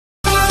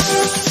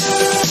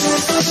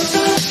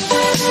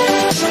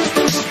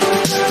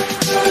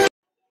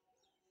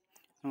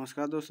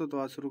नमस्कार दोस्तों, तो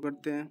आज शुरू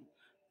करते हैं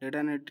डेटा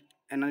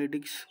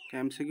एनालिटिक्स के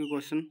MCQ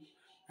क्वेश्चन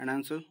एंड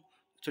आंसर।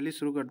 चलिए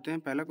शुरू करते हैं।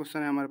 पहला क्वेश्चन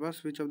है हमारे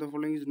पास, which of the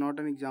following is not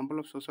an example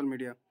of social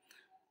media?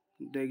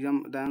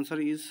 The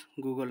answer is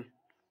Google.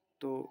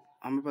 तो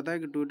हमें पता है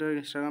कि ट्विटर,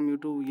 इंस्टाग्राम,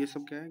 यूट्यूब ये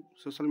सब क्या है,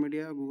 सोशल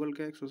मीडिया। गूगल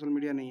क्या है, सोशल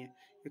मीडिया नहीं है,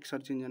 एक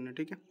सर्च इंजन है।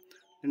 ठीक है।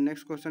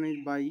 Next question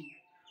is, by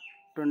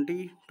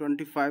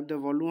 2025 the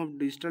volume of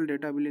digital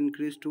data will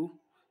increase to?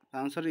 The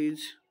answer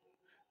is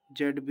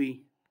ZB।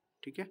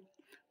 ठीक है।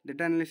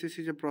 Data analysis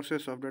is a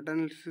process of, data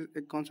analysis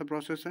एक कौन सा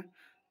प्रोसेस है?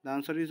 The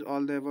answer is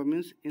all the above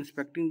means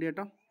inspecting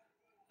data,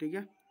 ठीक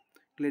है,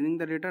 cleaning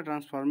the data,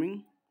 transforming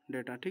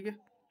data. ठीक है।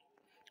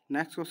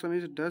 Next question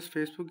is, does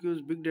Facebook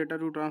use big data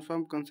to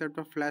transform concept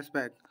of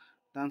flashback?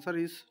 The answer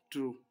is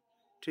true.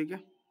 ठीक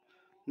है।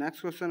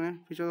 Next question है,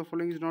 which of the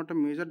following is not a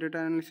major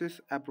data analysis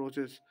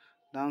approaches?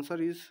 The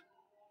answer is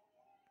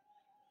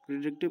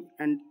predictive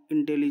and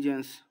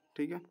intelligence.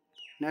 ठीक है।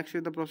 Next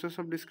is the process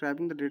of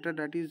describing the data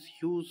that is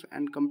huge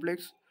and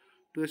complex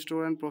to store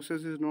and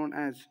process is known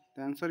as?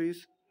 The answer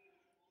is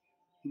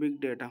big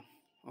data.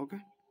 Okay.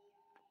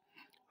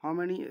 How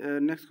many?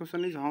 Next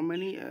question is, how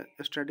many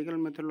statistical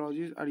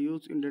methodologies are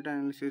used in data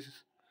analysis?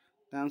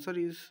 The answer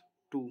is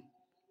 2.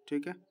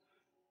 ठीक है।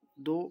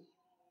 2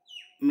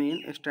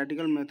 main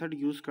statistical method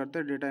use करते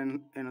हैं data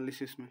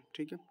analysis में।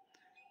 ठीक है।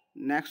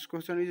 Next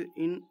question is,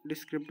 in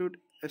descriptive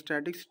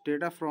statics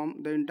data from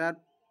the entire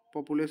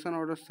population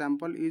or the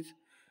sample is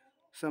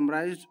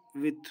summarized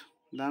with?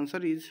 The answer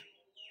is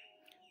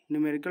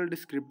numerical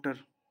descriptor।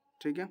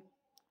 ठीक है।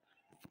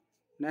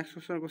 Next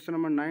question, question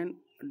number 9,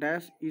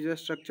 dash is a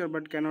structure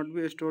but cannot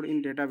be stored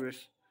in database?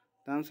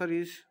 The answer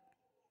is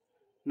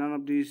none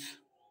of this,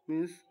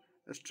 means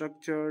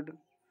structured,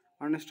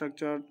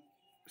 unstructured,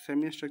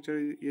 semi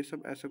structured, ये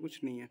सब ऐसा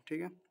कुछ नहीं है।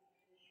 ठीक है।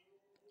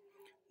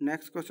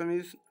 Next question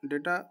is,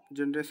 data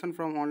generation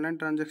from online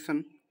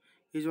transaction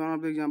is one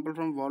of the example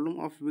from volume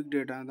of big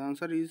data? The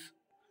answer is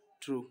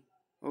true.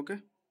 Okay.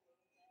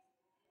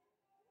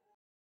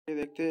 ये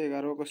देखते हैं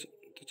 11वां क्वेश्चन।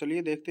 तो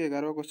चलिए देखते हैं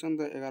 11वां क्वेश्चन।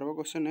 तो 11वां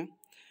क्वेश्चन है,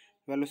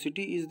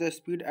 velocity is the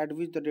speed at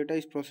which the data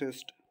is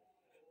processed?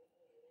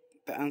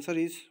 The answer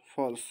is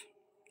false.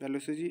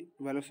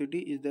 Velocity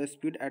is the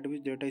speed at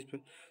which data is,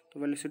 तो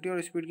वेलोसिटी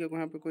और स्पीड का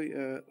यहाँ पे कोई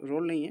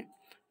रोल नहीं है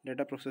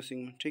डेटा प्रोसेसिंग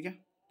में। ठीक है।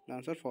 The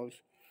answer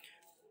false.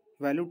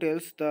 Value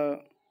tells the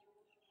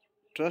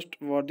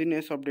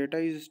trustworthiness of data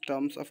is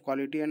terms of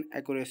quality and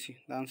accuracy?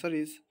 The answer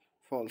is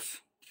false।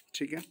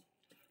 ठीक है।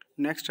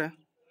 नेक्स्ट है,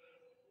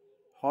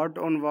 hot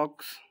on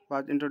works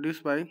was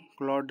introduced by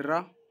Cloudera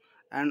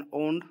and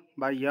owned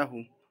by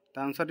Yahoo?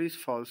 The answer is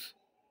false।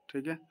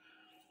 ठीक है।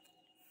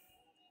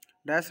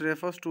 Dash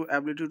refers to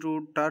ability to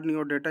turn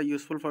your data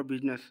useful for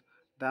business?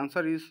 The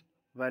answer is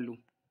value।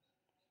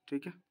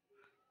 ठीक है।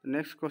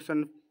 Next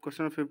question,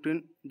 question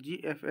 15,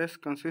 GFS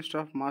consists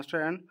of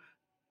master and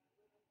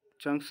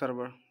chunk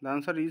server? The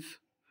answer is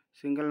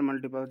single and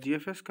multiple।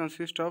 GFS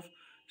consists of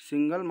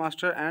single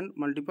master and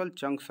multiple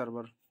chunk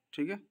server।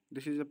 ठीक है।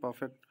 This is a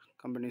perfect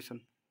combination.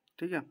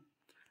 ठीक है।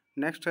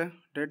 Next है,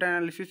 data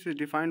analysis is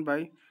defined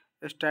by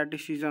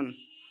statistician?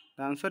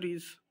 The answer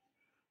is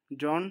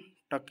John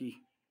टकी।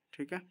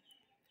 ठीक है।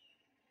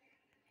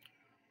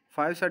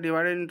 Files are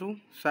divided into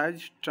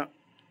size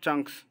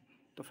chunks,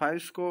 तो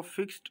files को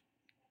fixed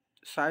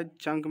size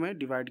chunk में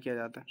डिवाइड किया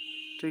जाता है।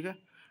 ठीक है।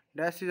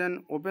 Dash is an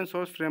open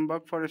source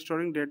framework for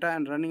storing data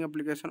and running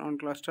application on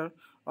cluster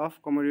of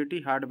commodity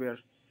hardware?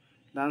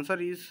 The answer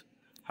is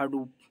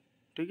Hadoop।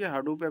 ठीक है।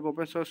 Hadoop एक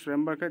ओपन सोर्स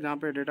फ्रेमवर्क है जहाँ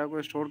पे डेटा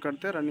को स्टोर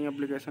करते हैं, रनिंग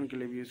एप्लीकेशन के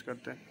लिए भी यूज़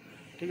करते हैं।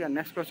 ठीक है।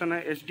 नेक्स्ट क्वेश्चन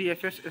है,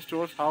 HDFS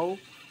stores how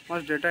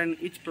much data in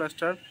each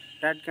cluster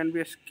that can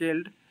be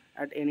scaled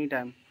at any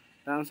time?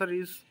 The answer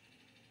is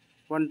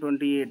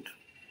 128।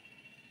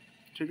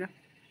 ठीक है।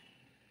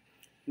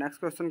 Next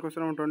question,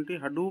 question number 20,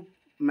 Hadoop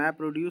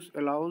MapReduce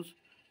allows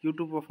you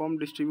to perform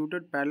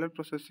distributed parallel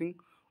processing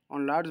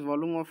on large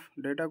volume of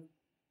data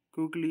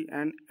quickly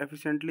and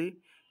efficiently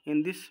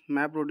in this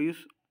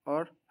MapReduce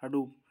or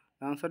Hadoop?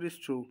 The answer is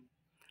true।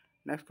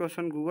 Next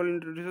question, Google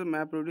introduces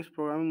MapReduce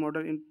programming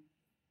model in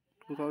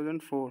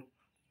 2004?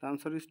 The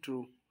answer is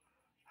true।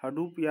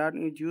 Hadoop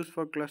Yarn is used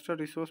for cluster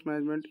resource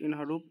management in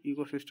Hadoop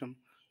ecosystem?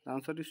 The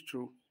answer is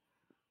true।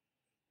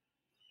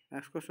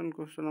 Next question,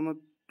 question number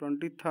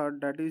 23rd,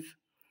 that is,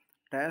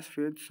 dash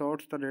phase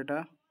sorts the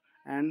data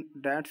and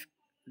dash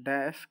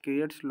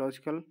creates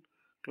logical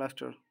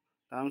cluster?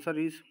 The answer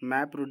is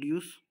map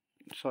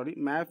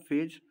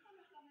phase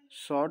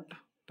sort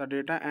the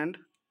data and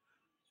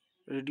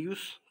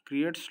reduce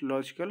creates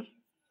logical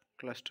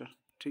cluster।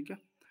 ठीक है।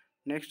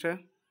 Next है,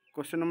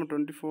 question number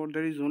 24,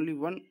 there is only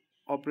one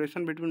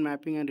operation between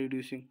mapping and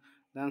reducing?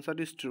 The answer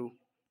is true।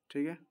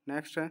 ठीक है।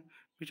 Next है,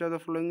 which of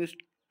the following is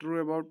true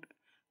about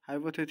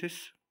hypothesis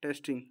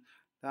testing?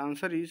 The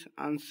answer is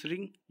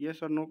answering yes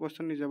or no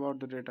question is about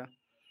the data।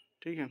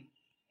 ठीक है।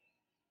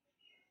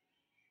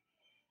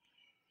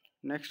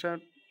 Next है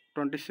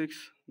 26,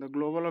 the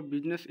global of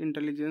business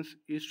intelligence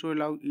is to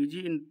allow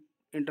easy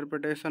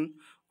interpretation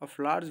of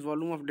large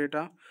volume of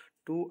data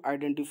to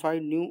identify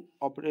new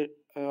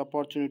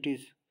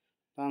opportunities.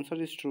 The answer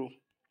is true.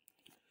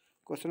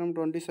 Question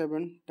number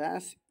 27.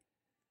 Dash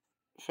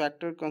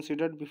factor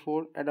considered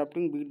before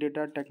adopting big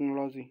data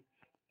technology.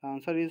 The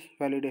answer is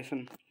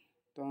validation.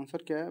 तो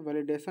answer क्या है?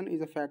 Validation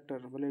is a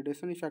factor,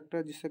 validation he factor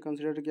है जिससे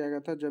consider किया गया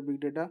था जब big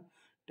data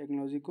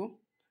technology को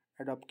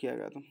अडॉप्ट किया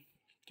गया था।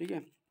 ठीक है।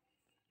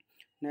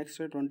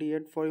 नेक्स्ट है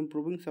 28, for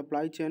improving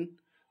supply chain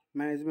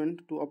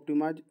management to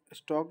optimise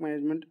stock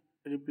management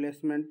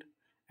replacement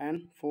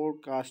and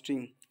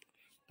forecasting.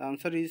 The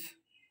answer is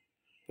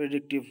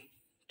predictive.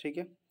 ठीक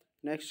है।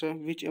 नेक्स्ट है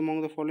which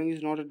among the following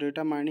is not a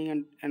data mining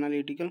and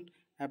analytical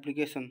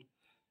application.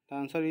 The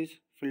answer is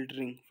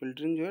filtering.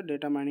 Filtering जो है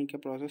data mining का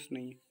process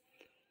नहीं है।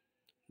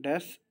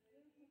 Dash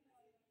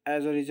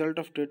as a result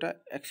of data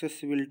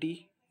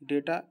accessibility,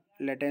 data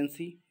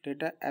latency,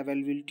 data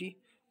availability,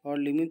 or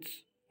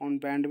limits on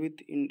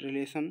bandwidth in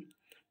relation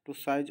to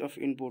size of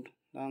input.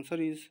 The answer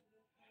is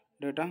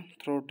data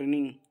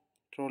throttling.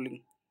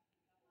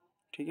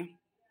 ठीक है।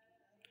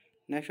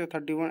 Next है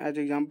 31, as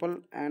example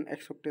an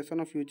expectation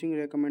of using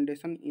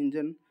recommendation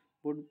engine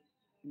would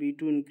be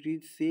to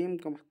increase same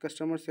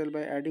customer sale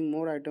by adding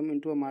more item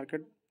into a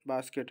market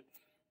basket.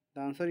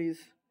 The answer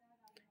is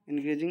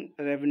increasing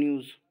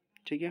revenues.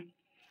 ठीक है।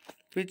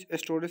 Which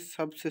storage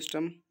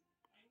subsystem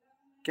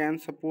can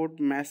support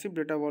massive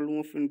data volume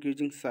of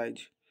increasing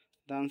size?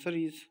 The answer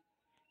is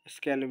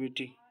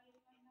scalability.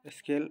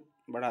 Scale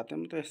बढ़ाते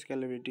हैं तो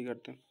scalability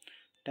करते हैं।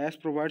 Dash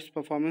provides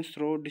performance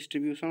through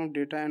distribution of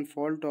data and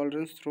fault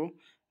tolerance through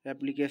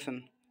application.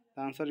 The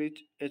answer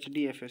is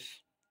HDFS।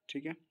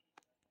 ठीक है।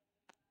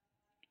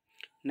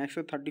 Next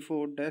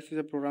 34, dash is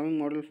a programming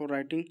model for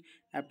writing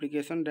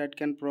application that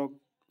can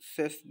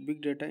process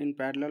big data in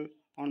parallel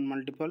on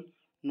multiple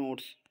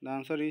nodes. The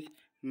answer is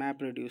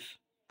map reduce.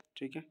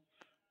 ठीक है।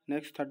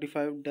 Next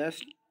 35,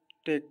 dash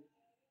take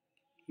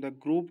the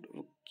grouped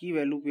key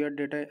value paired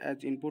data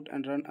as input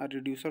and run a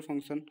reducer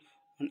function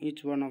on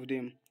each one of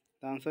them.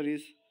 The answer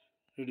is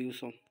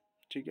reducer.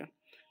 ठीक है।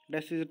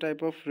 Dash is a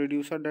type of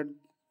reducer that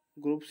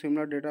groups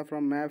similar data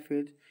from map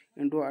phase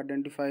into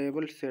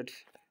identifiable sets.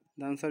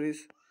 The answer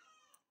is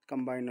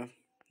combiner.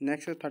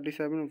 Next is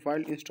 37.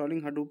 While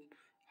installing Hadoop,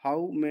 how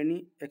many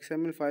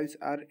XML files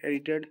are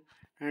edited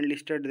and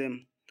listed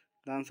them?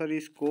 The answer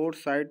is core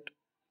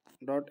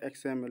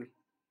site.xml.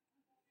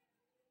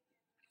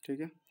 ठीक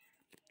है।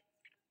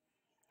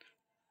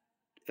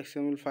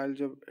 XML file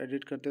जब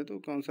edit करते तो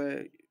कौन सा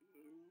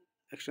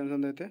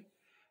extension देते?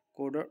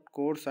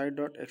 Code site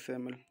dot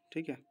XML।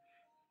 ठीक है।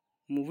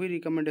 Movie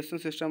recommendation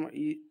system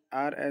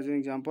are as an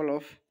example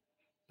of.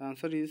 The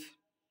answer is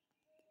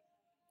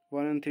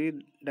 1 and 3,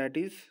 that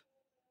is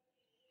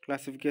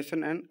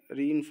classification and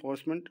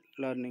reinforcement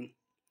learning.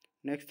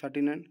 Next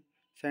 39,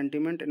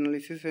 sentiment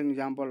analysis an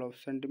example of.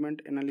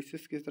 Sentiment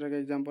analysis किस तरह का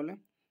example है?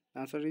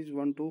 Answer is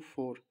 1 to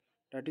 4,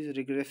 that is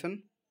regression,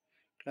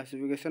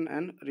 classification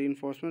and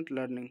reinforcement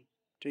learning.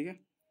 ठीक है।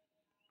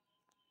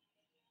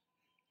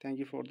 Thank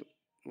you for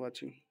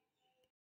watching.